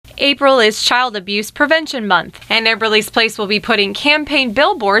April is Child Abuse Prevention Month, and Amberley's Place will be putting campaign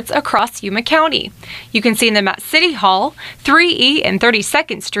billboards across Yuma County. You can see them at City Hall, 3E and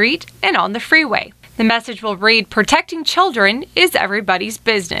 32nd Street, and on the freeway. The message will read, "Protecting children is everybody's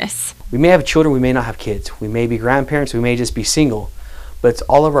business." We may have children, we may not have kids. We may be grandparents, we may just be single, but it's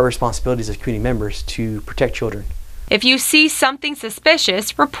all of our responsibilities as community members to protect children. If you see something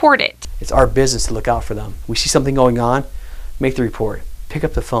suspicious, report it. It's our business to look out for them. We see something going on, make the report. Pick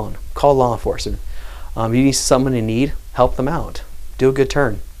up the phone, call law enforcement. You need someone in need, help them out. Do a good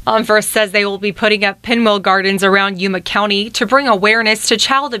turn. OnFirst says they will be putting up pinwheel gardens around Yuma County to bring awareness to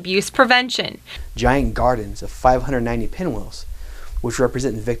child abuse prevention. Giant gardens of 590 pinwheels, which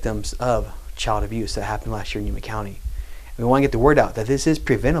represent victims of child abuse that happened last year in Yuma County. And we want to get the word out that this is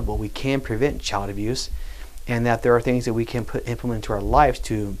preventable. We can prevent child abuse, and that there are things that we can implement into our lives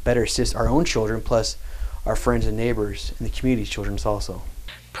to better assist our own children, plus our friends and neighbors and the community's children also.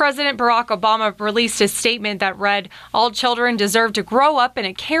 President Barack Obama released a statement that read, "All children deserve to grow up in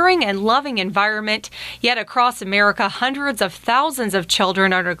a caring and loving environment." Yet across America, hundreds of thousands of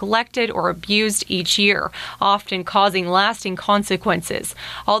children are neglected or abused each year, often causing lasting consequences.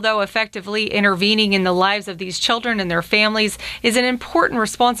 Although effectively intervening in the lives of these children and their families is an important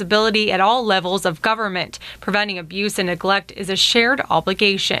responsibility at all levels of government, preventing abuse and neglect is a shared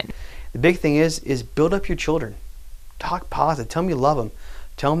obligation. The big thing is build up your children. Talk positive. Tell them you love them.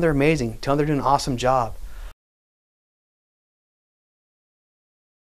 Tell them they're amazing. Tell them they're doing an awesome job.